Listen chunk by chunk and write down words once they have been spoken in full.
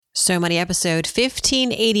So Money episode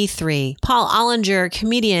 1583. Paul Ollinger,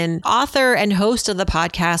 comedian, author, and host of the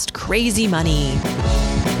podcast Crazy Money.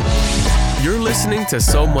 You're listening to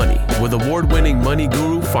So Money with award-winning money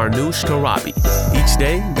guru Farnoosh Torabi. Each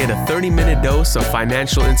day, get a 30-minute dose of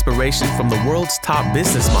financial inspiration from the world's top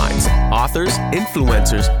business minds, authors,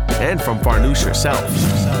 influencers, and from Farnoosh herself.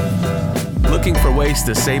 Looking for ways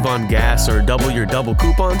to save on gas or double your double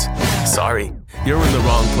coupons? Sorry, you're in the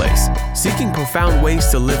wrong place. Seeking profound ways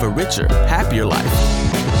to live a richer, happier life.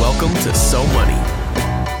 Welcome to So Money.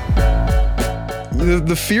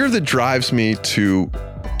 The fear that drives me to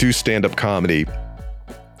do stand-up comedy,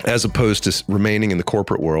 as opposed to remaining in the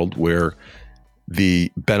corporate world where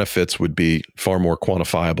the benefits would be far more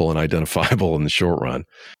quantifiable and identifiable in the short run.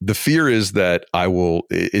 The fear is that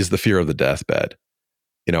is the fear of the deathbed.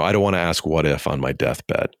 You know, I don't want to ask what if on my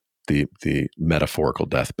deathbed, the metaphorical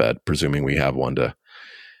deathbed, presuming we have one to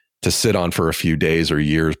sit on for a few days or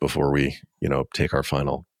years before we, take our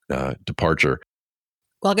final departure.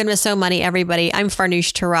 Welcome to So Money, everybody. I'm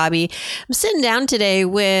Farnoosh Torabi. I'm sitting down today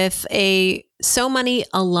with a So Money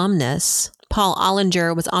alumnus. Paul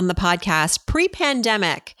Ollinger was on the podcast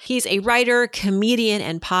pre-pandemic. He's a writer, comedian,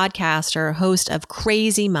 and podcaster, host of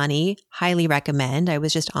Crazy Money. Highly recommend. I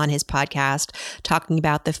was just on his podcast talking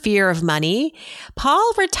about the fear of money.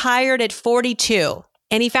 Paul retired at 42,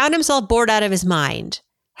 and he found himself bored out of his mind.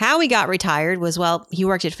 How he got retired was, he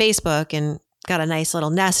worked at Facebook and got a nice little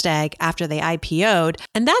nest egg after they IPO'd.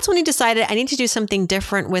 And that's when he decided, I need to do something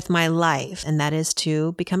different with my life. And that is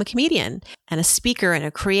to become a comedian and a speaker and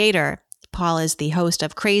a creator. Paul is the host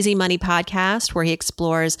of Crazy Money podcast, where he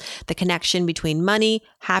explores the connection between money,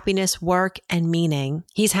 happiness, work, and meaning.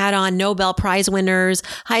 He's had on Nobel Prize winners,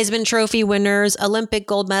 Heisman Trophy winners, Olympic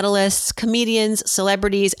gold medalists, comedians,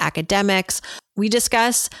 celebrities, academics. We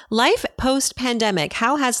discuss life post-pandemic.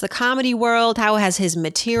 How has the comedy world, how has his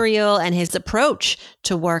material and his approach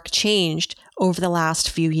to work changed over the last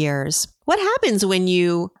few years? What happens when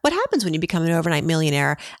you become an overnight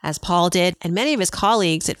millionaire, as Paul did and many of his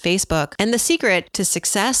colleagues at Facebook? And the secret to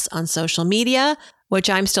success on social media, which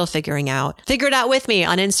I'm still figuring out. Figure it out with me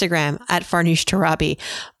on Instagram at Farnoosh Torabi.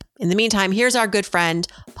 In the meantime, here's our good friend,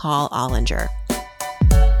 Paul Ollinger.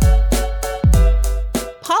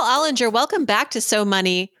 Paul Ollinger, welcome back to So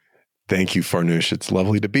Money. Thank you, Farnoosh. It's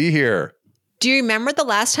lovely to be here. Do you remember the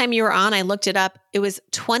last time you were on? I looked it up. It was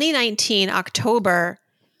 2019, October.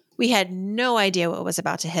 We had no idea what was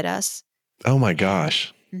about to hit us. Oh my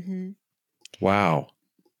gosh. Mm-hmm. Wow.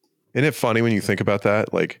 Isn't it funny when you think about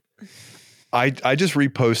that? Like, I just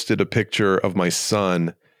reposted a picture of my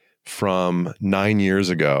son from 9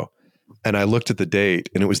 years ago. And I looked at the date,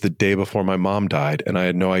 and it was the day before my mom died. And I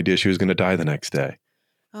had no idea she was going to die the next day.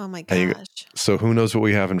 Oh my gosh. So who knows what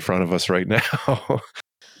we have in front of us right now?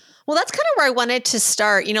 Well, that's kind of where I wanted to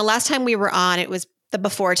start. Last time we were on, it was the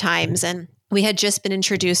before times, and we had just been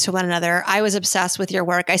introduced to one another. I was obsessed with your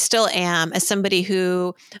work. I still am, as somebody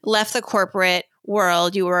who left the corporate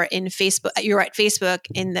world. You were at Facebook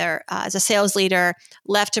in there as a sales leader,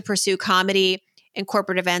 left to pursue comedy and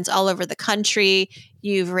corporate events all over the country.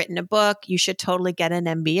 You've written a book. You should totally get an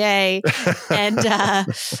MBA. And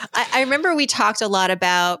I remember we talked a lot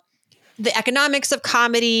about the economics of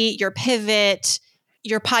comedy, your pivot.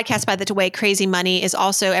 Your podcast, by the way, Crazy Money, is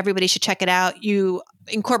also, everybody should check it out. You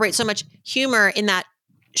incorporate so much humor in that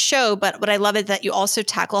show, but what I love is that you also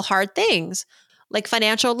tackle hard things like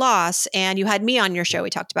financial loss. And you had me on your show. We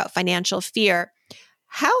talked about financial fear.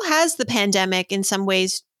 How has the pandemic in some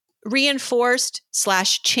ways reinforced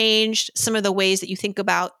 / changed some of the ways that you think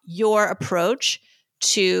about your approach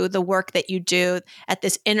to the work that you do at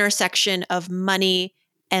this intersection of money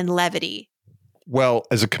and levity? Well,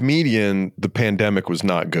 as a comedian, the pandemic was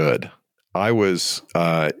not good. I was,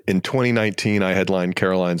 in 2019, I headlined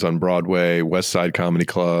Caroline's on Broadway, West Side Comedy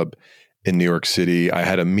Club in New York City. I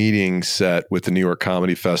had a meeting set with the New York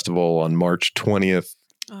Comedy Festival on March 20th,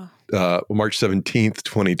 March 17th,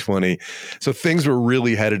 2020. So things were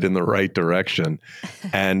really headed in the right direction.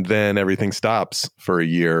 And then everything stops for a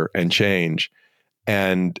year and change.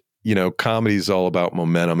 And comedy is all about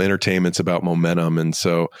momentum. Entertainment's about momentum. And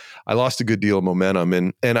so I lost a good deal of momentum.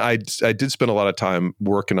 And I did spend a lot of time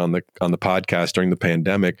working on the podcast during the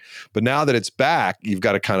pandemic. But now that it's back, you've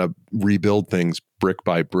got to kind of rebuild things brick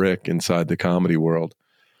by brick inside the comedy world.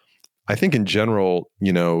 I think in general,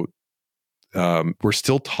 we're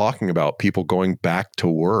still talking about people going back to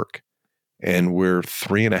work. And we're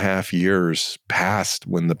 3.5 years past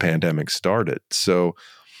when the pandemic started. So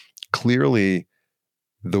clearly,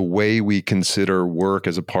 the way we consider work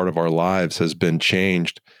as a part of our lives has been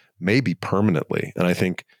changed, maybe permanently. And I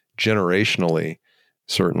think generationally.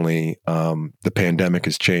 Certainly, the pandemic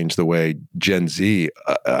has changed the way Gen Z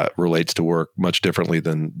relates to work much differently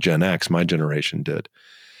than Gen X, my generation, did.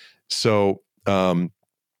 So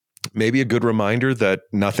maybe a good reminder that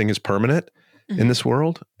nothing is permanent in this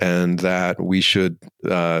world, and that we should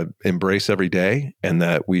embrace every day, and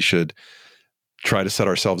that we should try to set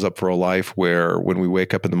ourselves up for a life where when we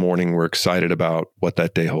wake up in the morning, we're excited about what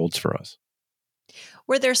that day holds for us.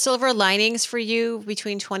 Were there silver linings for you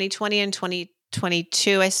between 2020 and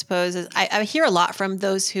 2022, I suppose? I hear a lot from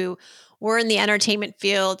those who were in the entertainment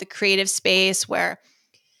field, the creative space, where,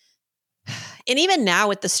 and even now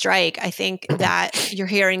with the strike, I think that you're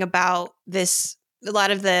hearing about this, a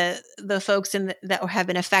lot of the folks that have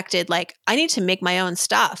been affected, like, I need to make my own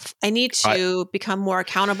stuff. I need to become more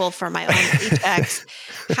accountable for my own paychecks.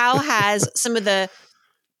 How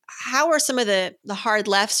are some of the hard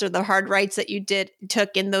lefts or the hard rights that you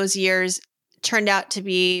took in those years turned out to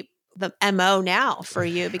be the MO now for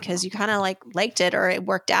you, because you kind of liked it, or it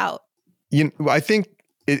worked out? I think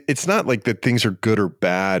it's not like that things are good or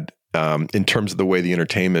bad in terms of the way the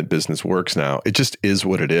entertainment business works now. It just is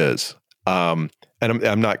what it is. And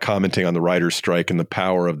I'm not commenting on the writer's strike and the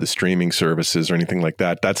power of the streaming services or anything like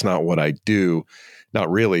that. That's not what I do.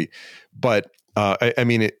 Not really. But I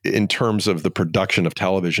mean, in terms of the production of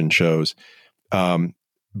television shows,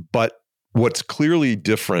 but what's clearly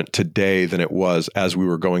different today than it was as we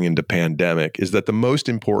were going into pandemic is that the most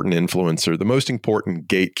important influencer, the most important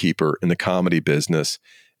gatekeeper in the comedy business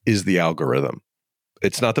is the algorithm.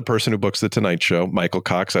 It's not the person who books the Tonight Show. Michael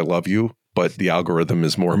Cox, I love you, but the algorithm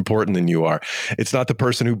is more important than you are. It's not the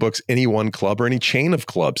person who books any one club or any chain of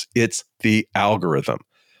clubs. It's the algorithm.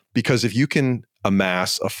 Because if you can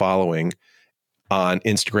amass a following on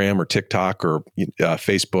Instagram or TikTok or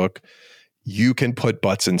Facebook, you can put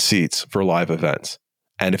butts in seats for live events.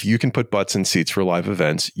 And if you can put butts in seats for live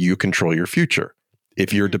events, you control your future.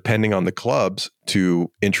 If you're depending on the clubs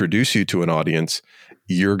to introduce you to an audience,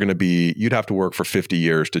 you'd have to work for 50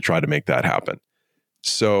 years to try to make that happen.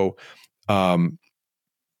 So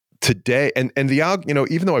today, and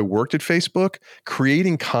even though I worked at Facebook,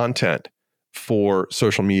 creating content for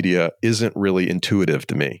social media isn't really intuitive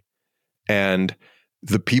to me. And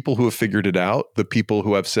the people who have figured it out, the people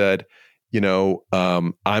who have said,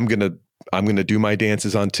 I'm going to do my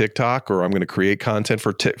dances on TikTok, or I'm going to create content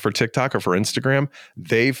for TikTok or for Instagram,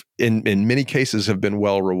 they've in many cases have been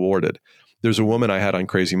well rewarded. There's a woman I had on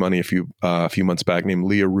Crazy Money a few months back named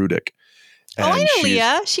Leah Rudick. Oh, I know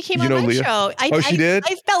Leah. She came on my show. She did?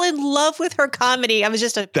 I fell in love with her comedy. I was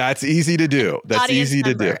just That's easy to do. That's easy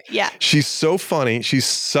to do. Yeah. She's so funny. She's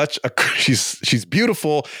she's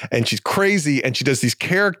beautiful, and she's crazy, and she does these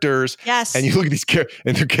characters. Yes. And you look at these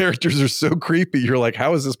and their characters are so creepy. You're like,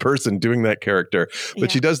 how is this person doing that character?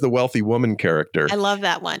 But she does the wealthy woman character. I love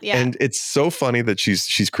that one. Yeah. And it's so funny that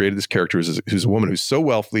she's created this character who's a woman who's so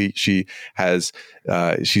wealthy. She's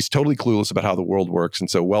totally clueless about how the world works. And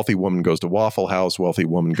so wealthy woman goes to Waffle House, wealthy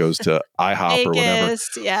woman goes to IHOP or whatever.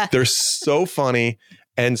 Yeah. They're so funny.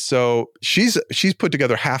 And so she's put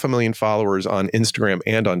together 500,000 followers on Instagram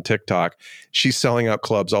and on TikTok. She's selling out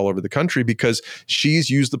clubs all over the country because she's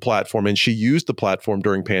used the platform, and she used the platform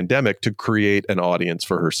during pandemic to create an audience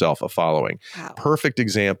for herself, a following. Wow. Perfect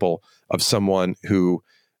example of someone who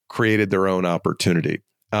created their own opportunity.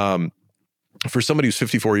 For somebody who's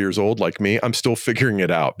 54 years old like me, I'm still figuring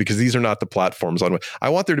it out, because these are not the platforms on which I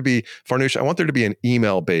want there to be, Farnoosh, I want there to be an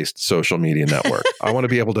email-based social media network. I want to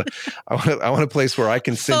be able to, I want a place where I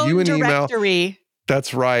can send you an email.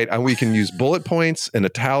 That's right. And we can use bullet points and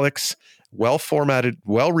italics, well-formatted,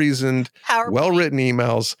 well-reasoned, well-written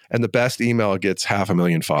emails, and the best email gets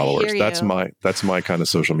 500,000 followers. That's my kind of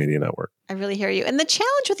social media network. I really hear you. And the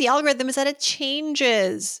challenge with the algorithm is that it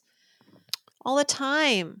changes all the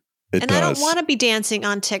time. It does. I don't want to be dancing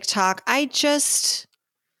on TikTok. I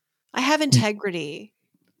have integrity.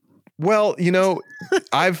 Well,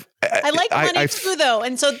 I like money too, though.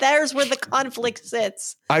 And so there's where the conflict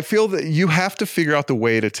sits. I feel that you have to figure out the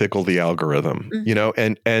way to tickle the algorithm,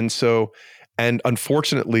 and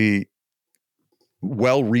unfortunately,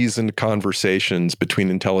 well-reasoned conversations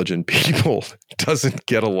between intelligent people doesn't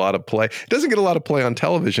get a lot of play. It doesn't get a lot of play on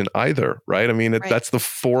television either, right? I mean, that's the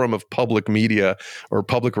forum of public media or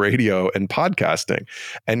public radio and podcasting.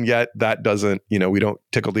 And yet that doesn't, we don't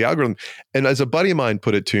tickle the algorithm. And as a buddy of mine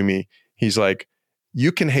put it to me, he's like,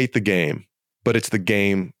 you can hate the game, but it's the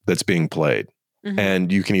game that's being played. Mm-hmm.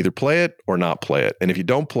 And you can either play it or not play it. And if you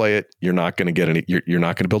don't play it, you're not going to get you're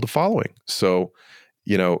not going to build a following. So,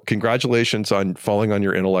 congratulations on falling on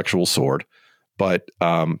your intellectual sword, but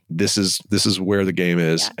this is where the game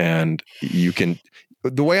is, and you can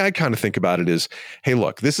the way I kind of think about it is, hey,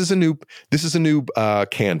 look, this is a new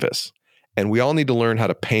canvas, and we all need to learn how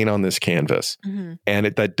to paint on this canvas. Mm-hmm. And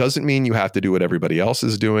that doesn't mean you have to do what everybody else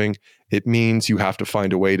is doing. It means you have to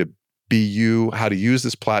find a way to be you, how to use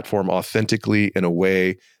this platform authentically in a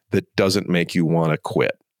way that doesn't make you want to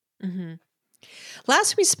quit. Mm-hmm.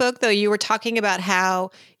 Last we spoke, though, you were talking about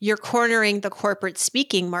how you're cornering the corporate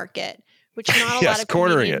speaking market, which not a lot of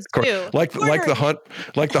cornering it, do. like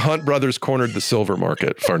the Hunt brothers cornered the silver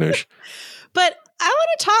market, Farnoosh. But I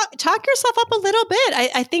want to talk yourself up a little bit.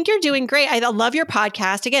 I think you're doing great. I love your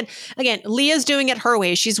podcast. Again, Leah's doing it her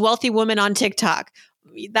way. She's Wealthy Woman on TikTok.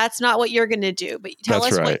 That's not what you're going to do. But tell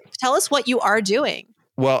us what you are doing.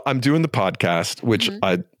 Well, I'm doing the podcast, which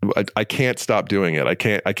I can't stop doing it. I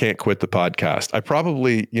can't quit the podcast. I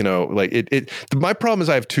probably, my problem is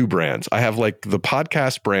I have two brands. I have like the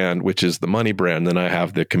podcast brand, which is the money brand. Then I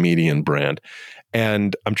have the comedian brand.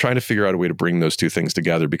 And I'm trying to figure out a way to bring those two things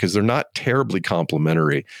together because they're not terribly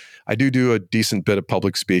complementary. I do a decent bit of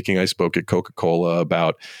public speaking. I spoke at Coca-Cola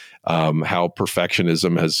about how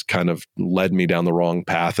perfectionism has kind of led me down the wrong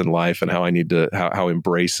path in life, and how I need to how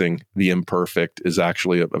embracing the imperfect is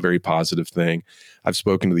actually a very positive thing. I've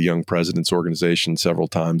spoken to the Young Presidents Organization several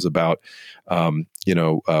times about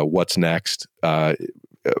what's next,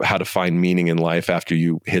 how to find meaning in life after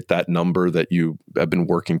you hit that number that you have been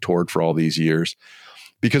working toward for all these years.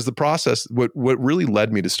 Because the process, what really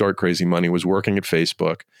led me to start Crazy Money was working at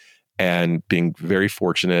Facebook and being very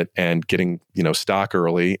fortunate and getting, stock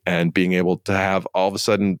early and being able to have all of a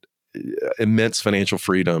sudden immense financial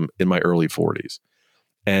freedom in my early 40s.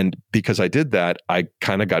 And because I did that, I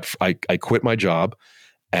kind of I quit my job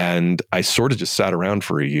and I sort of just sat around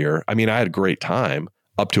for a year. I mean, I had a great time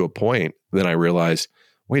up to a point. Then I realized,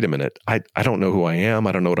 wait a minute, I don't know who I am.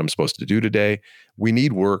 I don't know what I'm supposed to do today. We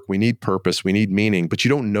need work. We need purpose. We need meaning. But you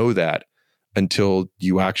don't know that until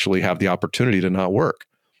you actually have the opportunity to not work.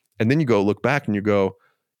 And then you go look back and you go,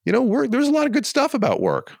 there's a lot of good stuff about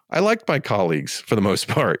work. I liked my colleagues for the most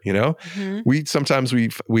part. Mm-hmm.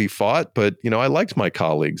 We fought, but I liked my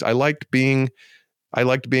colleagues. I liked being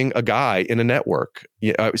a guy in a network,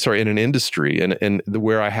 in an industry, and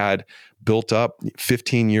where I had built up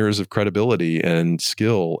 15 years of credibility and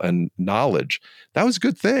skill and knowledge. That was a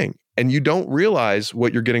good thing. And you don't realize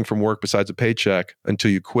what you're getting from work besides a paycheck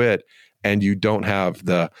until you quit, and you don't have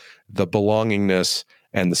the belongingness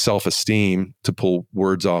and the self-esteem, to pull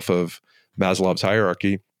words off of Maslow's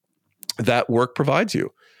hierarchy, that work provides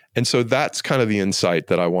you. And so that's kind of the insight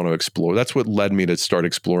that I want to explore. That's what led me to start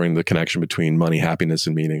exploring the connection between money, happiness,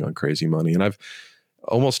 and meaning on Crazy Money. And I've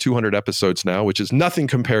almost 200 episodes now, which is nothing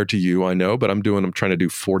compared to you, I know, but I'm trying to do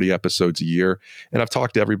 40 episodes a year. And I've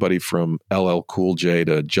talked to everybody from LL Cool J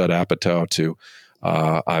to Judd Apatow to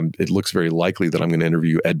it looks very likely that I'm going to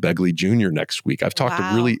interview Ed Begley Jr. next week. I've talked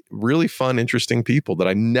to really, really fun, interesting people that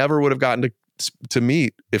I never would have gotten to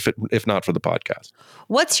meet if not for the podcast.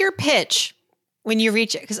 What's your pitch when you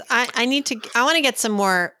reach it? Because I want to get some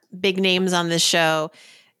more big names on this show,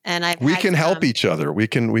 and we can help each other. We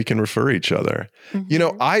can refer each other.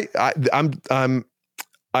 Mm-hmm.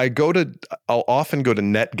 I'll often go to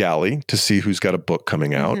NetGalley to see who's got a book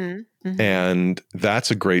coming out. Mm-hmm. Mm-hmm. And that's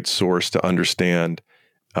a great source to understand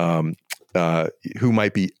who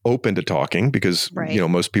might be open to talking, because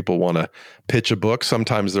most people want to pitch a book.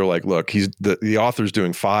 Sometimes they're like, look, the author's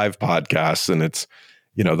doing 5 podcasts and it's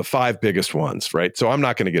the 5 biggest ones, right? So I'm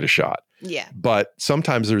not going to get a shot. Yeah. But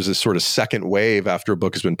sometimes there's this sort of second wave after a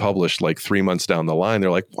book has been published, like 3 months down the line.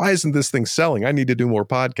 They're like, why isn't this thing selling? I need to do more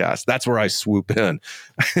podcasts. That's where I swoop in.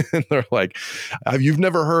 And they're like, you've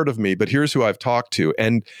never heard of me, but here's who I've talked to.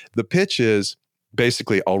 And the pitch is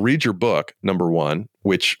basically, I'll read your book, number one,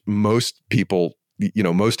 which most people,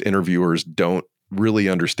 most interviewers don't really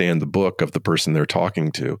understand the book of the person they're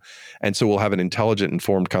talking to. And so we'll have an intelligent,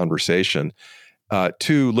 informed conversation.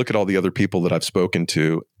 2, look at all the other people that I've spoken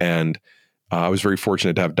to. And I was very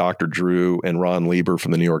fortunate to have Dr. Drew and Ron Lieber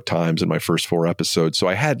from the New York Times in my first 4 episodes. So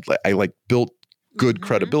I built good mm-hmm.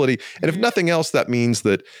 credibility. And if nothing else, that means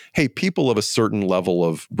that, hey, people of a certain level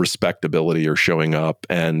of respectability are showing up,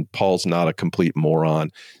 and Paul's not a complete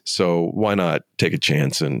moron. So why not take a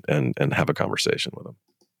chance and have a conversation with him?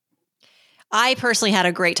 I personally had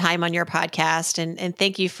a great time on your podcast, and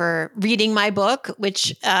thank you for reading my book,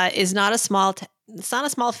 which is not a small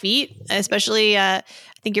feat, especially I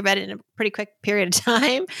think you read it in a pretty quick period of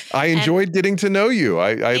time. I enjoyed getting to know you.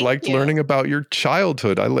 I liked learning about your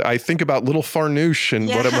childhood. I think about little Farnoosh and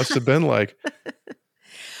what it must have been like.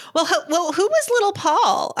 Well, who was little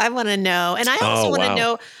Paul? I want to know. And I also want to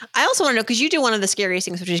know, because you do one of the scariest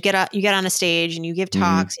things, which is you get on a stage and you give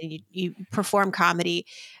talks and you perform comedy.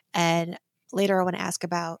 And later I want to ask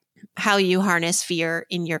about how you harness fear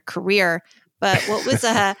in your career. But what was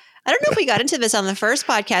I don't know if we got into this on the first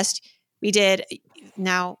podcast we did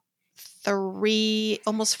now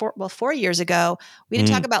 4 years ago. We did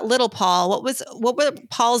talk about little Paul. What were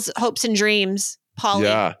Paul's hopes and dreams? Paulie.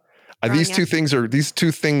 Yeah. These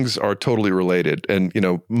two things are totally related. And,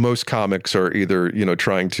 most comics are either,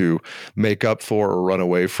 trying to make up for or run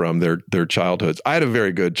away from their childhoods. I had a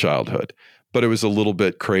very good childhood, but it was a little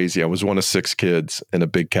bit crazy. I was one of 6 kids in a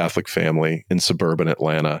big Catholic family in suburban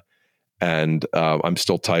Atlanta. And I'm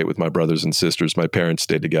still tight with my brothers and sisters. My parents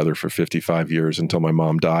stayed together for 55 years until my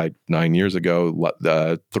mom died 9 years ago,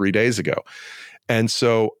 3 days ago. And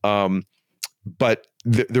so, but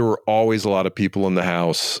there were always a lot of people in the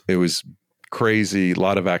house. It was crazy, a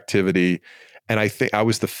lot of activity. And I think I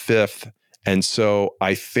was the 5th. And so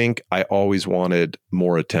I think I always wanted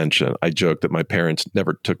more attention. I joke that my parents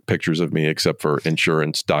never took pictures of me except for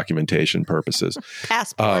insurance documentation purposes.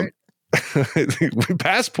 Passport.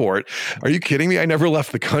 Passport? Are you kidding me? I never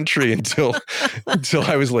left the country until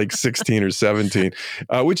I was like 16 or 17,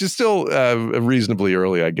 which is still reasonably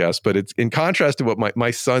early, I guess. But it's in contrast to what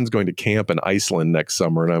my son's going to camp in Iceland next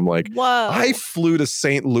summer. And I'm like, whoa. I flew to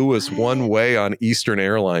St. Louis one way on Eastern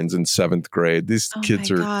Airlines in 7th grade. These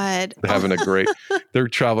kids are having a great, they're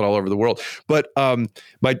traveling all over the world. But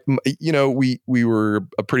we were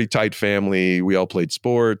a pretty tight family. We all played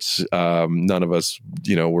sports. None of us,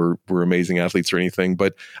 were amazing athletes or anything,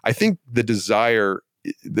 but I think the desire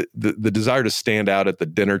to stand out at the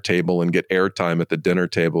dinner table and get airtime at the dinner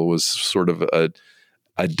table was sort of a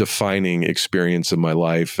defining experience in my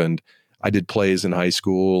life. And I did plays in high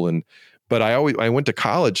school, but I went to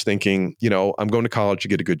college thinking, I'm going to college to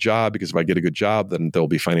get a good job, because if I get a good job, then there'll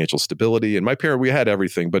be financial stability. And we had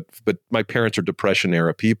everything, but my parents are Depression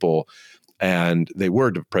era people. And they were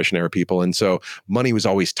Depression era people. And so money was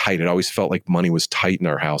always tight. It always felt like money was tight in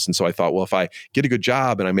our house. And so I thought, well, if I get a good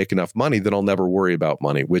job and I make enough money, then I'll never worry about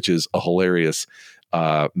money, which is a hilarious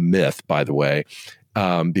myth, by the way,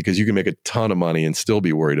 because you can make a ton of money and still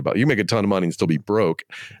be worried about it. You can make a ton of money and still be broke,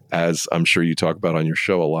 as I'm sure you talk about on your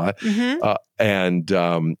show a lot.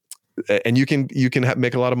 Mm-hmm. And you can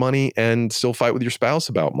make a lot of money and still fight with your spouse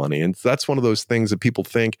about money. And that's one of those things that people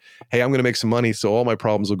think, hey, I'm going to make some money, so all my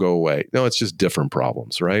problems will go away. No, it's just different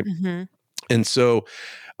problems, right? Mm-hmm. And so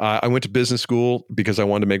I went to business school because I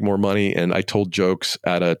wanted to make more money. And I told jokes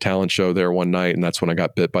at a talent show there one night. And that's when I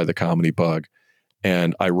got bit by the comedy bug.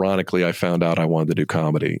 And ironically, I found out I wanted to do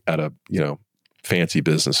comedy at a, fancy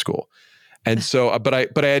business school. And so, but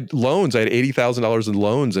I had loans. I had $80,000 in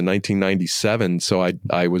loans in 1997. So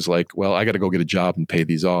I was like, well, I got to go get a job and pay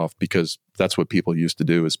these off, because that's what people used to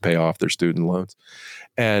do, is pay off their student loans.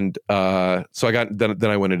 And so then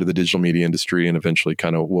I went into the digital media industry and eventually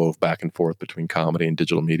kind of wove back and forth between comedy and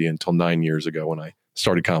digital media until 9 years ago when I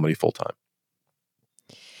started comedy full time.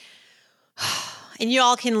 And you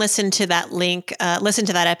all can listen to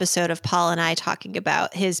that episode of Paul and I talking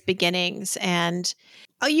about his beginnings. And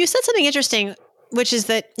you said something interesting, which is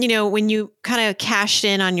that, when you kind of cashed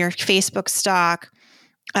in on your Facebook stock,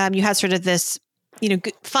 you had sort of this,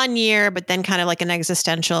 fun year, but then kind of like an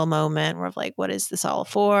existential moment where like, what is this all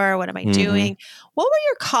for? What am I doing? What were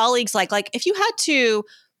your colleagues like? Like, if you had to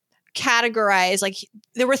categorize, like,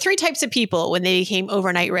 there were 3 types of people when they became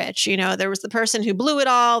overnight rich. There was the person who blew it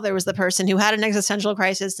all, there was the person who had an existential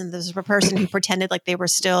crisis, and there's a person who pretended like they were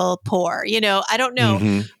still poor. I don't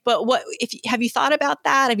know, but have you thought about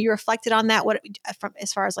that? Have you reflected on that? What, from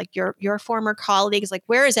as far as like your former colleagues, like,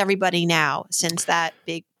 where is everybody now since that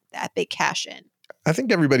big cash in? I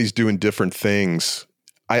think everybody's doing different things.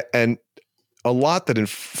 And a lot that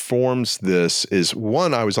informs this is,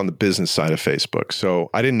 one, I was on the business side of Facebook,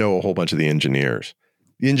 so I didn't know a whole bunch of the engineers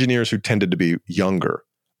who tended to be younger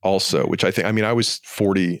also, which I was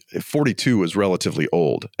 42 was relatively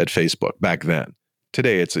old at Facebook back then.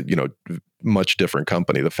 Today, it's a, much different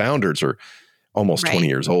company. The founders are almost 20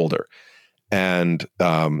 years older. And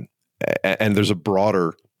there's a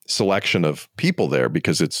broader selection of people there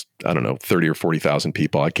because it's, 30 or 40,000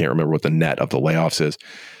 people. I can't remember what the net of the layoffs is.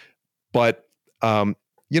 But, some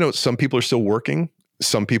people are still working.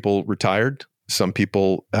 Some people retired. Some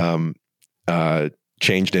people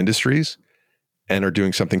changed industries and are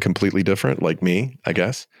doing something completely different, like me, I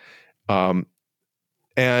guess. And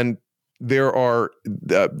there are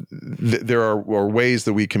ways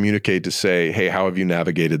that we communicate to say, hey, how have you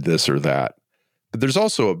navigated this or that? But there's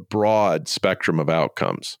also a broad spectrum of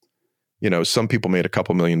outcomes. Some people made a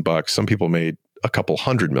couple $1 million. Some people made a couple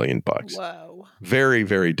 $100 million. Whoa. Very,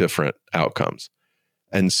 very different outcomes.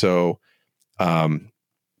 And so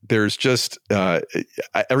there's just, I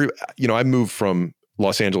moved from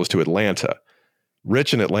Los Angeles to Atlanta.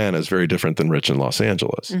 Rich in Atlanta is very different than rich in Los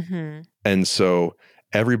Angeles. Mm-hmm. And so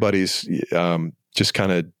everybody's just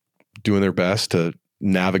kind of doing their best to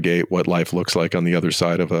navigate what life looks like on the other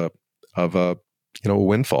side of a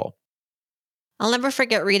windfall. I'll never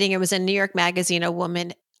forget reading, it was in New York Magazine, a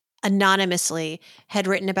woman anonymously had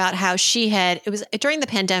written about how it was during the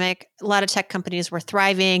pandemic, a lot of tech companies were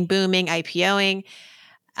thriving, booming, IPOing,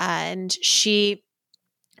 and she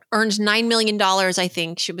earned $9 million, I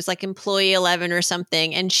think. She was like employee 11 or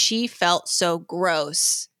something, and she felt so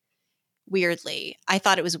gross, weirdly. I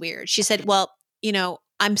thought it was weird. She said, well,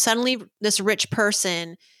 I'm suddenly this rich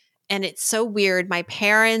person, and it's so weird. My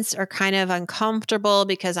parents are kind of uncomfortable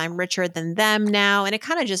because I'm richer than them now. And it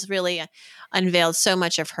kind of just really unveiled so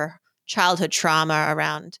much of her childhood trauma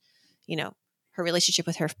around, her relationship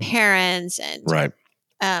with her parents. And right.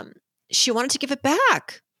 She wanted to give it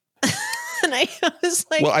back. And I was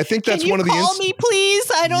like, well, I think that's one of the call me,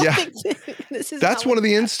 please. I don't think this is. That's one of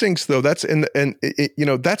the instincts, though. That's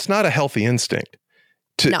that's not a healthy instinct.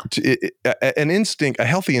 A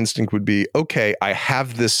healthy instinct would be, okay, I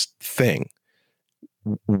have this thing.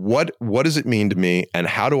 What does it mean to me, and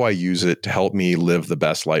how do I use it to help me live the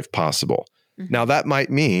best life possible? Mm-hmm. Now, that might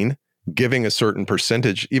mean giving a certain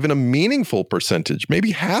percentage, even a meaningful percentage,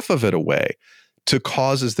 maybe half of it away to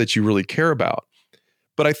causes that you really care about.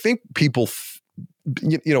 But I think people,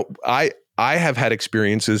 I have had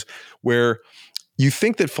experiences where you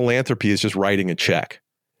think that philanthropy is just writing a check,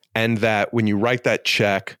 and that when you write that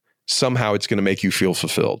check, somehow it's going to make you feel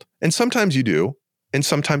fulfilled. And sometimes you do, and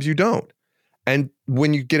sometimes you don't. And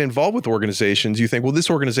when you get involved with organizations, you think, well, this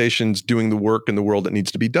organization's doing the work in the world that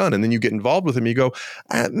needs to be done. And then you get involved with them, you go,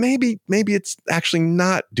 maybe it's actually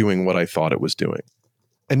not doing what I thought it was doing.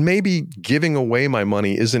 And maybe giving away my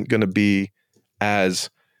money isn't going to be as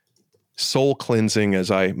soul cleansing as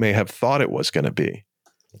I may have thought it was going to be.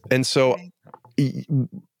 And so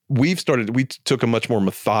we took a much more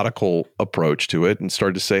methodical approach to it and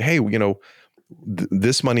started to say, hey,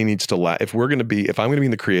 this money needs to last. If I'm going to be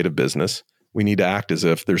in the creative business, we need to act as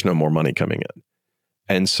if there's no more money coming in.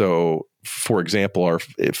 And so, for example, our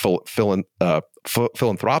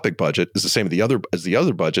philanthropic budget is the same as the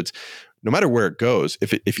other budgets. No matter where it goes,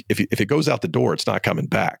 if it goes out the door, it's not coming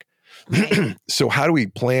back. Right. So how do we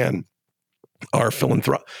plan our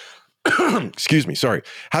philanthropic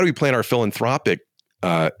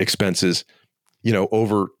expenses,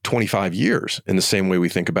 over 25 years in the same way we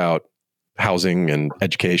think about housing and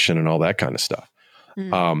education and all that kind of stuff.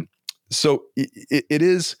 Mm. So it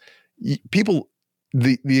is people,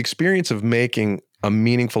 the experience of making a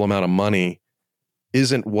meaningful amount of money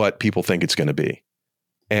isn't what people think it's going to be.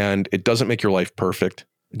 And it doesn't make your life perfect.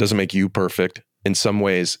 It doesn't make you perfect. In some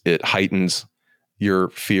ways, it heightens your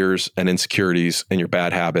fears and insecurities and your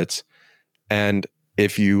bad habits. And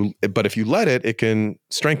if you let it, it can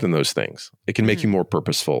strengthen those things. It can make you more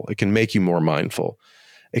purposeful. It can make you more mindful.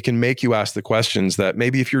 It can make you ask the questions that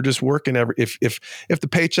maybe if you're just working if the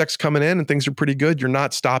paycheck's coming in and things are pretty good, you're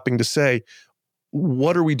not stopping to say,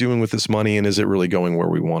 what are we doing with this money, and is it really going where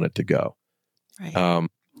we want it to go? Right.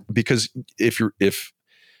 Because if you're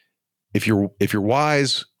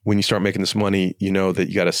wise, when you start making this money, you know that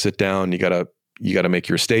you got to sit down, you got to make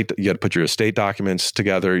your estate, you got to put your estate documents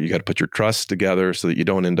together, you got to put your trusts together so that you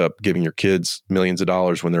don't end up giving your kids millions of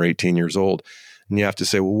dollars when they're 18 years old. And you have to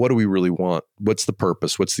say, well, what do we really want? What's the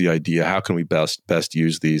purpose? What's the idea? How can we best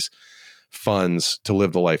use these funds to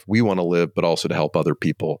live the life we want to live, but also to help other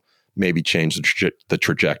people maybe change the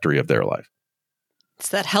trajectory of their life? It's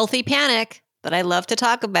that healthy panic that I love to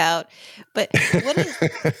talk about. But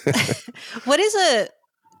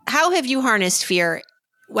how have you harnessed fear,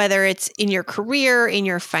 whether it's in your career, in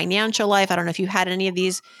your financial life? I don't know if you had any of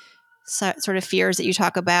these sort of fears that you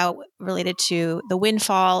talk about related to the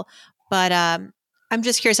windfall, but I'm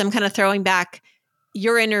just curious. I'm kind of throwing back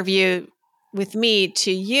your interview with me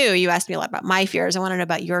to you. You asked me a lot about my fears. I want to know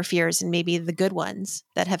about your fears and maybe the good ones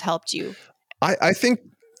that have helped you. I think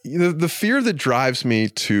the fear that drives me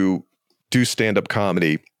to do stand-up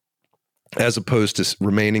comedy, as opposed to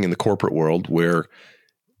remaining in the corporate world where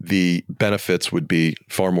the benefits would be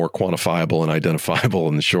far more quantifiable and identifiable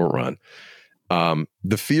in the short run.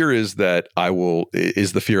 The fear is the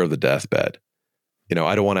fear of the deathbed.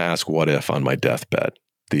 I don't want to ask what if on my deathbed,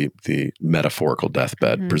 the metaphorical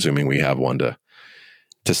deathbed, presuming we have one to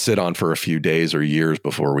sit on for a few days or years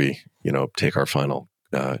before we, take our final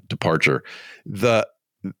departure.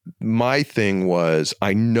 My thing was,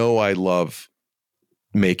 I know I love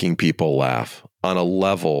making people laugh on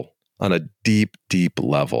a deep, deep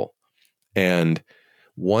level. And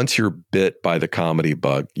once you're bit by the comedy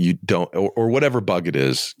bug, you don't, or whatever bug it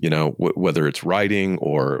is, whether it's writing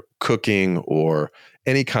or cooking or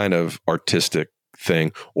any kind of artistic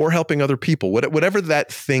thing or helping other people, whatever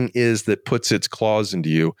that thing is that puts its claws into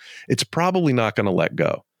you, it's probably not going to let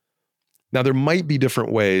go. Now, there might be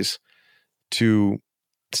different ways to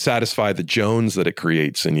satisfy the Jones that it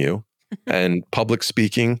creates in you. And public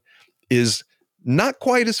speaking is not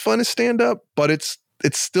quite as fun as stand-up, but it's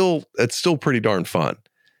still pretty darn fun.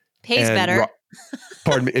 Pays better.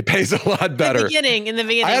 Pardon me, it pays a lot better. In the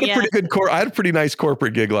beginning, I had a pretty good I had a pretty nice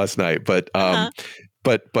corporate gig last night, but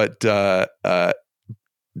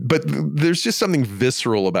there's just something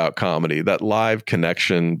visceral about comedy, that live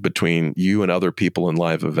connection between you and other people in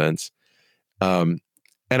live events. And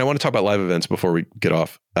I want to talk about live events before we get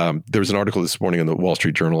off. There was an article this morning in the Wall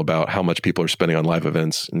Street Journal about how much people are spending on live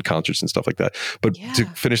events and concerts and stuff like that. But to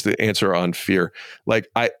finish the answer on fear, like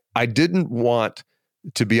I didn't want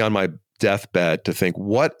to be on my deathbed to think,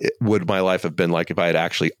 what would my life have been like if I had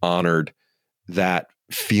actually honored that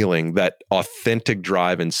feeling, that authentic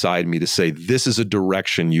drive inside me to say, this is a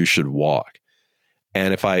direction you should walk.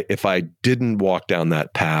 And if I didn't walk down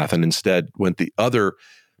that path and instead went the other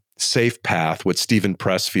safe path, what Stephen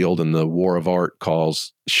Pressfield in The War of Art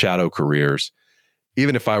calls shadow careers,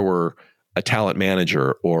 even if I were a talent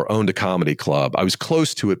manager or owned a comedy club, I was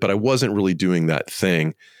close to it, but I wasn't really doing that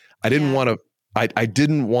thing. I didn't want to, I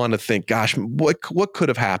didn't want to think, gosh, what could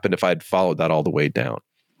have happened if I had followed that all the way down?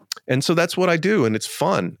 And so that's what I do. And it's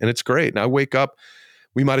fun and it's great. And I wake up,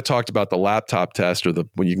 we might've talked about the laptop test or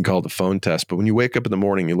what you can call the phone test, but when you wake up in the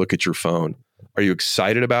morning, you look at your phone, are you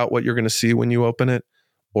excited about what you're going to see when you open it?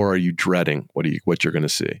 Or are you dreading what you're going to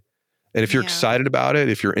see? And if you're excited about it,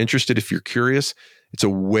 if you're interested, if you're curious, it's a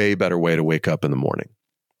way better way to wake up in the morning.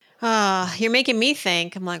 You're making me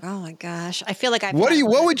think. I'm like, oh my gosh, I feel like what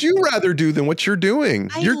would you rather do than what you're doing?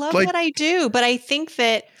 I love what I do, but I think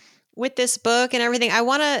that with this book and everything, I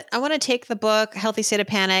want to take the book Healthy State of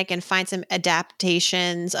Panic and find some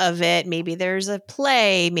adaptations of it. Maybe there's a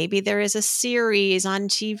play, maybe there is a series on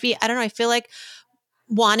TV. I don't know. I feel like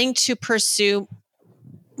wanting to pursue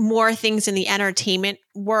more things in the entertainment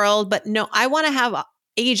world, but no, I want to have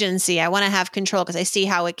agency. I want to have control because I see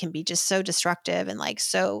how it can be just so destructive and like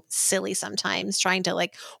so silly sometimes trying to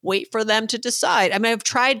like wait for them to decide. I mean,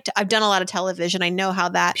 I've done a lot of television. I know how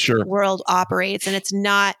that world operates and it's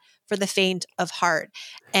not for the faint of heart.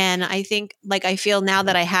 And I think like, I feel now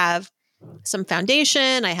that I have some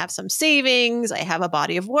foundation, I have some savings, I have a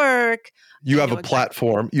body of work. You have a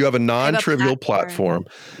platform. You have a non-trivial platform.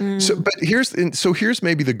 So here's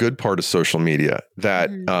maybe the good part of social media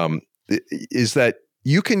that is that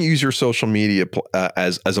you can use your social media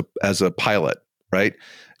as a pilot, right?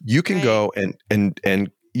 You can go and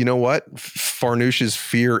you know what? Farnoosh's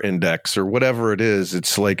fear index or whatever it is.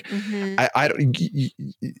 It's like the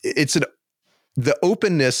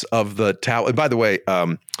openness of the talent. And by the way,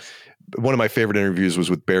 one of my favorite interviews was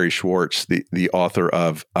with Barry Schwartz, the author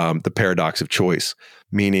of The Paradox of Choice,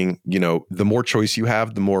 meaning, the more choice you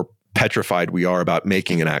have, the more petrified we are about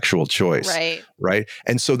making an actual choice. Right.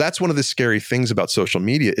 And so that's one of the scary things about social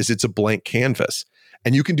media is it's a blank canvas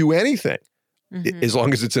and you can do anything as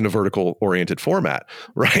long as it's in a vertical oriented format.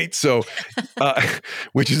 Right. So,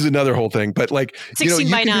 which is another whole thing, but like,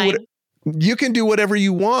 16 by 9. You can do whatever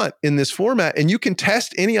you want in this format and you can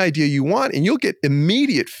test any idea you want and you'll get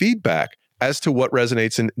immediate feedback as to what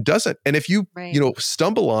resonates and doesn't. And if you,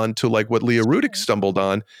 stumble on to like what Leah Rudick stumbled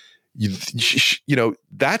on,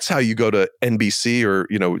 that's how you go to NBC or,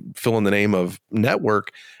 fill in the name of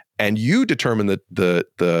network and you determine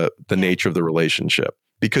the nature of the relationship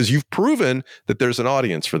because you've proven that there's an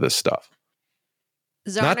audience for this stuff.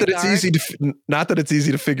 Not that it's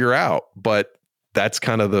easy to figure out, but that's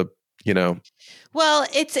kind of the, Well,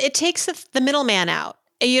 it takes the middleman out.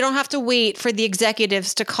 You don't have to wait for the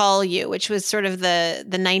executives to call you, which was sort of the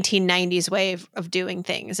 1990s way of doing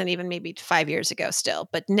things, and even maybe 5 years ago still.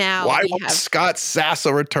 But now, why won't Scott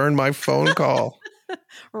Sassa return my phone call?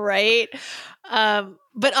 Right.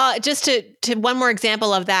 But just to one more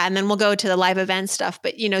example of that, and then we'll go to the live event stuff.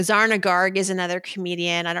 But Zarna Garg is another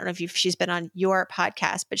comedian. I don't know if she's been on your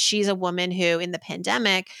podcast, but she's a woman who, in the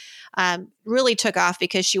pandemic, really took off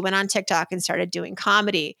because she went on TikTok and started doing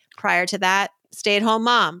comedy. Prior to that, stay-at-home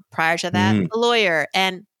mom. Prior to that, a lawyer,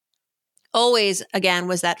 and always again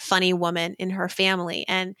was that funny woman in her family.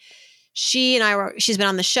 And she's been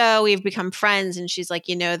on the show. We've become friends, and she's like,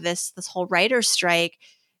 this whole writer's strike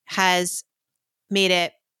has made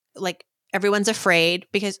it like everyone's afraid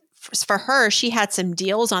because for her, she had some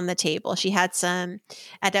deals on the table. She had some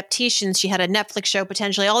adaptations. She had a Netflix show,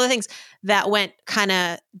 potentially all the things that went kind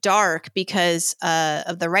of dark because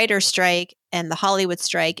of the writer's strike and the Hollywood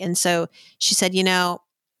strike. And so she said,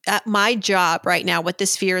 my job right now, what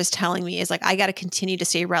this fear is telling me is like, I got to continue to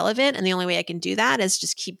stay relevant. And the only way I can do that is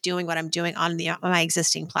just keep doing what I'm doing on my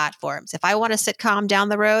existing platforms. If I want a sitcom down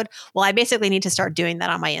the road, well, I basically need to start doing that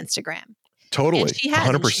on my Instagram. Totally. And she has.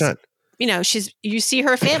 100%. You see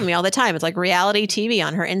her family all the time. It's like reality TV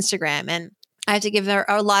on her Instagram. And I have to give her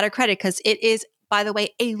a lot of credit because it is, by the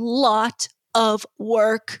way, a lot of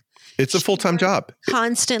work. It's a full-time job.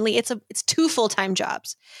 Constantly. It's 2 full-time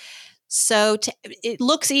jobs. So it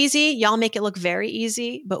looks easy. Y'all make it look very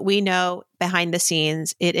easy, but we know behind the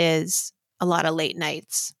scenes, it is a lot of late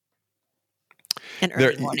nights and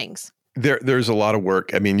early mornings. There's a lot of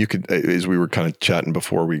work. I mean, you could, as we were kind of chatting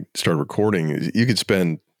before we started recording, you could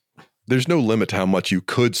spend, there's no limit to how much you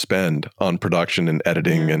could spend on production and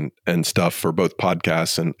editing and stuff for both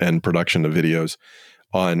podcasts and production of videos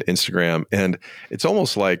on Instagram. And it's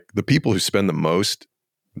almost like the people who spend the most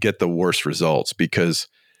get the worst results because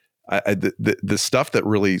the stuff that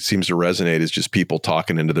really seems to resonate is just people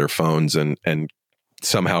talking into their phones and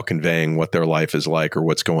somehow conveying what their life is like or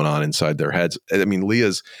what's going on inside their heads. I mean,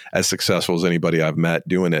 Leah's as successful as anybody I've met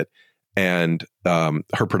doing it. And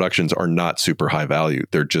her productions are not super high value.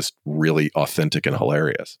 They're just really authentic and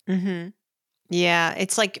hilarious. Mm-hmm. Yeah.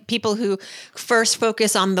 It's like people who first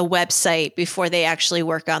focus on the website before they actually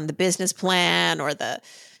work on the business plan or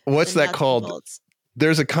what's that called? Bolts.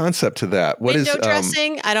 There's a concept to that. What window is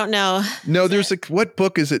dressing? I don't know. No, there's what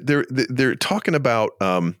book is it? They're talking about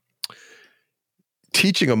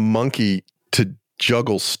teaching a monkey to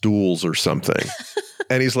juggle stools or something.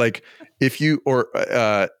 And he's like, if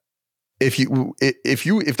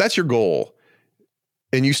that's your goal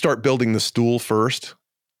and you start building the stool first,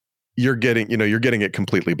 you're getting it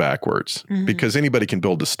completely backwards because anybody can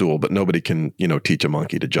build a stool, but nobody can, teach a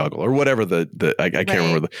monkey to juggle or whatever I can't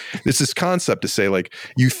remember. It's this concept to say like,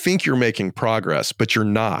 you think you're making progress, but you're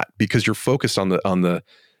not because you're focused on the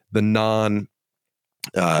non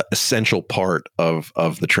essential part of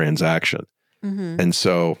the transaction. And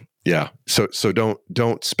so, yeah. So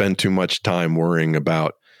don't spend too much time worrying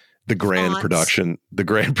about the grand production,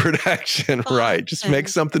 right? Just make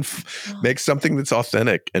something that's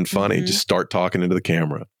authentic and funny. Just start talking into the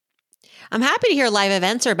camera. I'm happy to hear live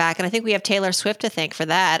events are back. And I think we have Taylor Swift to thank for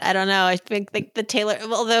that. I don't know. I think the Taylor,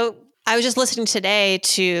 although I was just listening today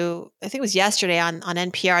to, I think it was yesterday on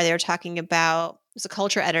NPR, they were talking about, it was a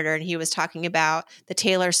culture editor, and he was talking about the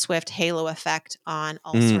Taylor Swift halo effect on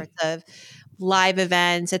all sorts of live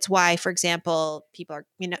events. It's why, for example, people are,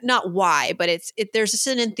 not why, but there's just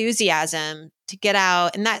an enthusiasm to get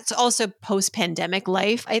out. And that's also post-pandemic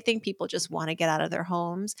life. I think people just want to get out of their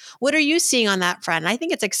homes. What are you seeing on that front? And I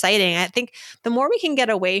think it's exciting. I think the more we can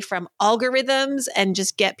get away from algorithms and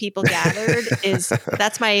just get people gathered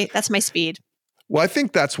that's my speed. Well, I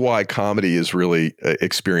think that's why comedy is really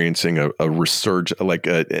experiencing a resurgence.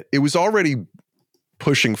 It was already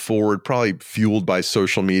pushing forward, probably fueled by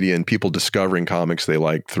social media and people discovering comics they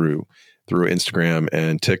like through Instagram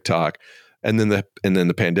and TikTok. And then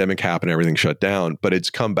the pandemic happened, everything shut down, but it's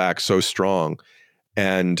come back so strong.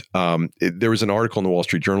 And there was an article in the Wall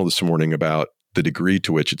Street Journal this morning about the degree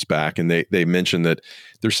to which it's back. And they mentioned that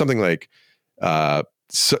there's something like 5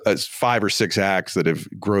 or 6 acts that have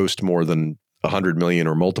grossed more than 100 million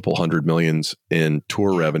or multiple 100 millions in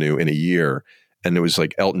tour revenue in a year. And it was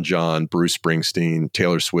like Elton John, Bruce Springsteen,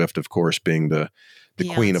 Taylor Swift, of course, being the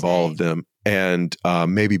queen of all of them, and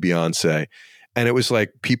maybe Beyonce. And it was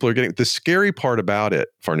like people are getting, the scary part about it,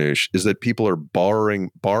 Farnoosh, is that people are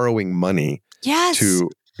borrowing money to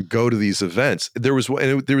go to these events. There was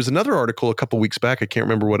another article a couple weeks back, I can't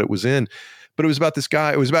remember what it was in, but it was about this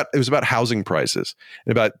guy. It was about housing prices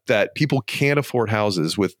and about that people can't afford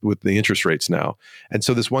houses with the interest rates now. And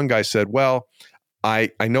so this one guy said, well,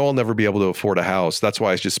 I know I'll never be able to afford a house. That's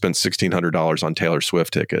why I just spent $1,600 on Taylor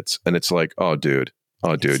Swift tickets. And it's like, oh, dude,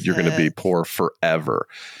 you're going to be poor forever.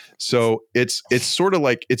 So it's sort of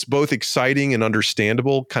like, it's both exciting and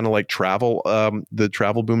understandable, kind of like travel, the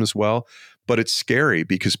travel boom as well. But it's scary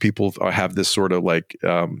because people have this sort of like,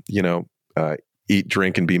 eat,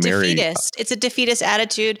 drink, and be merry. Defeatist. It's a defeatist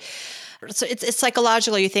attitude. So it's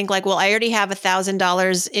psychological. You think like, well, I already have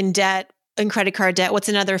 $1,000 in debt. In credit card debt, what's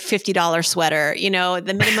another $50 sweater?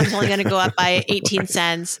 The minimum's only going to go up by 18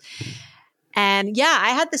 cents. And yeah,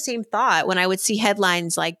 I had the same thought when I would see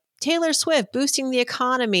headlines like Taylor Swift boosting the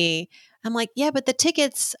economy. I'm like, yeah, but the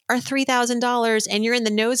tickets are $3,000 and you're in the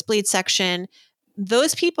nosebleed section.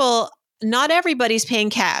 Those people, not everybody's paying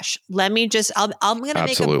cash. Let me just, I'm going to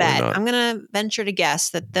make a bet. Not. I'm going to venture to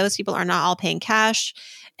guess that those people are not all paying cash,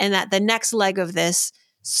 and that the next leg of this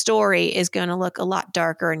story is going to look a lot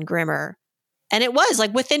darker and grimmer. And it was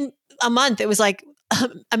like within a month, it was like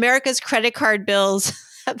America's credit card bills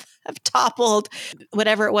have toppled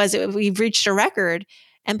whatever it was. We've reached a record.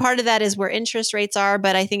 And part of that is where interest rates are.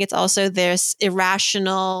 But I think it's also this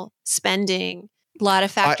irrational spending, a lot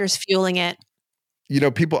of factors fueling it.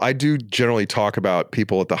 I do generally talk about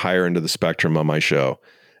people at the higher end of the spectrum on my show,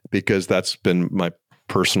 because that's been my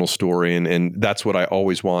personal story. And that's what I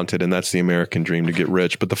always wanted. And that's the American dream, to get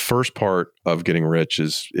rich. But the first part of getting rich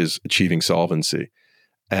is achieving solvency.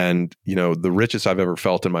 And, the richest I've ever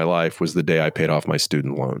felt in my life was the day I paid off my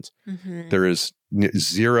student loans. Mm-hmm. There is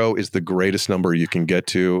zero is the greatest number you can get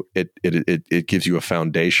to. It gives you a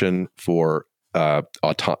foundation for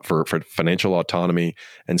financial autonomy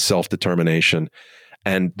and self-determination.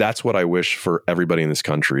 And that's what I wish for everybody in this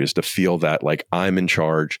country, is to feel that like I'm in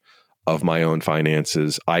charge of my own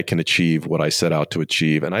finances. I can achieve what I set out to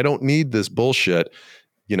achieve. And I don't need this bullshit,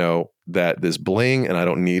 that this bling, and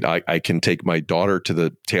I can take my daughter to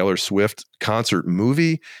the Taylor Swift concert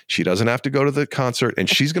movie. She doesn't have to go to the concert, and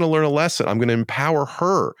she's going to learn a lesson. I'm going to empower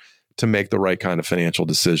her to make the right kind of financial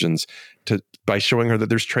decisions by showing her that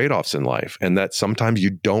there's trade-offs in life, and that sometimes you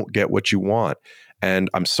don't get what you want. And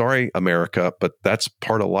I'm sorry, America, but that's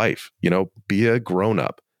part of life. Be a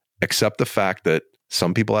grown-up. Accept the fact that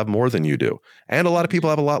some people have more than you do, and a lot of people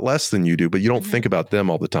have a lot less than you do, but you don't think about them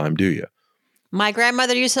all the time, do you? My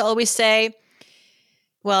grandmother used to always say,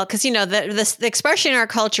 well, because, the expression in our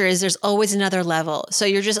culture is there's always another level. So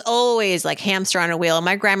you're just always like hamster on a wheel. And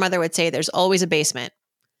my grandmother would say there's always a basement.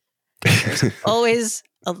 There's always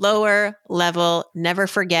a lower level. Never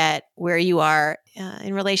forget where you are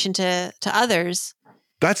in relation to others.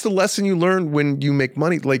 That's the lesson you learn when you make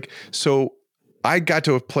money. So I got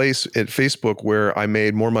to a place at Facebook where I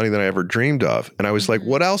made more money than I ever dreamed of. And I was like,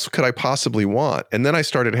 what else could I possibly want? And then I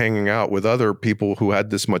started hanging out with other people who had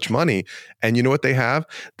this much money. And you know what they have?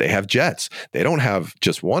 They have jets. They don't have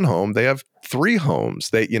just one home. They have 3 homes.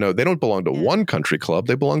 They don't belong to one country club.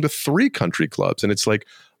 They belong to 3 country clubs. And it's like,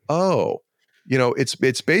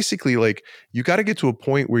 it's basically like, you got to get to a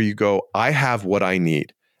point where you go, I have what I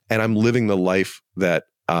need, and I'm living the life that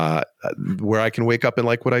where I can wake up and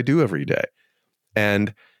like what I do every day.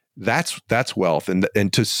 And that's wealth. And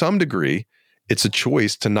to some degree, it's a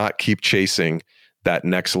choice to not keep chasing that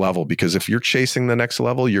next level, because if you're chasing the next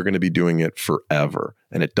level, you're going to be doing it forever,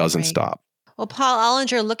 and it doesn't stop. Well, Paul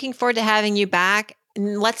Ollinger, looking forward to having you back.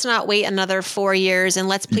 Let's not wait another 4 years, and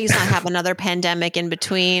let's please not have another pandemic in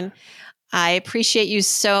between. I appreciate you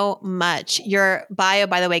so much. Your bio,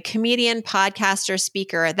 by the way, comedian, podcaster,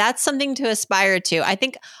 speaker, that's something to aspire to. I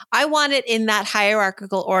think I want it in that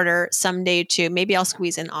hierarchical order someday too. Maybe I'll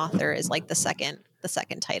squeeze in author as like the second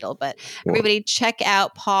title. But everybody check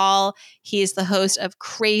out Paul. He is the host of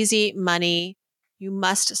Crazy Money. You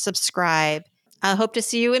must subscribe. I hope to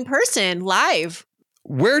see you in person, live.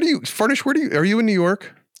 Are you in New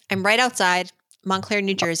York? I'm right outside Montclair,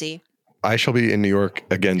 New Jersey. I shall be in New York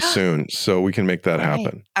again soon, so we can make that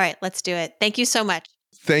happen. All right, let's do it. Thank you so much.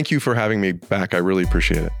 Thank you for having me back. I really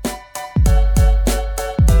appreciate it.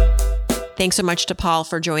 Thanks so much to Paul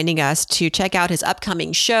for joining us. To check out his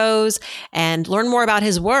upcoming shows and learn more about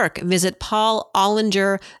his work, visit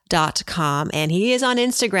paulollinger.com. And he is on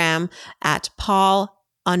Instagram at Paul_Ollinger.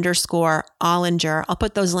 I'll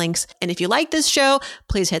put those links. And if you like this show,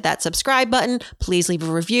 please hit that subscribe button. Please leave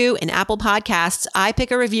a review in Apple Podcasts. I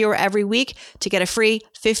pick a reviewer every week to get a free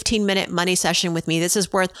 15-minute money session with me. This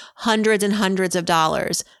is worth hundreds and hundreds of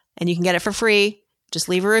dollars, and you can get it for free. Just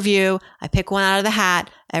leave a review. I pick one out of the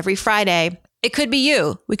hat every Friday. It could be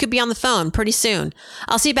you. We could be on the phone pretty soon.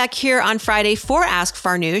 I'll see you back here on Friday for Ask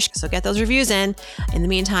Farnoosh. So get those reviews in. In the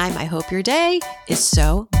meantime, I hope your day is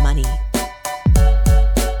so money.